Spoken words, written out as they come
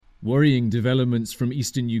Worrying developments from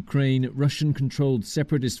eastern Ukraine, Russian-controlled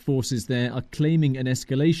separatist forces there are claiming an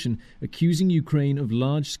escalation, accusing Ukraine of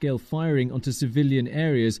large-scale firing onto civilian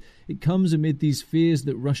areas. It comes amid these fears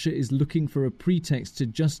that Russia is looking for a pretext to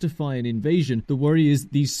justify an invasion. The worry is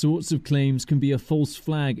these sorts of claims can be a false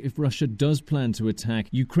flag if Russia does plan to attack.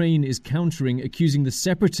 Ukraine is countering, accusing the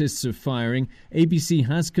separatists of firing. ABC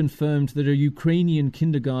has confirmed that a Ukrainian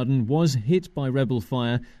kindergarten was hit by rebel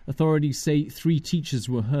fire. Authorities say 3 teachers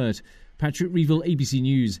were hurt. Patrick Reevell, ABC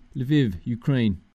News, Lviv, Ukraine.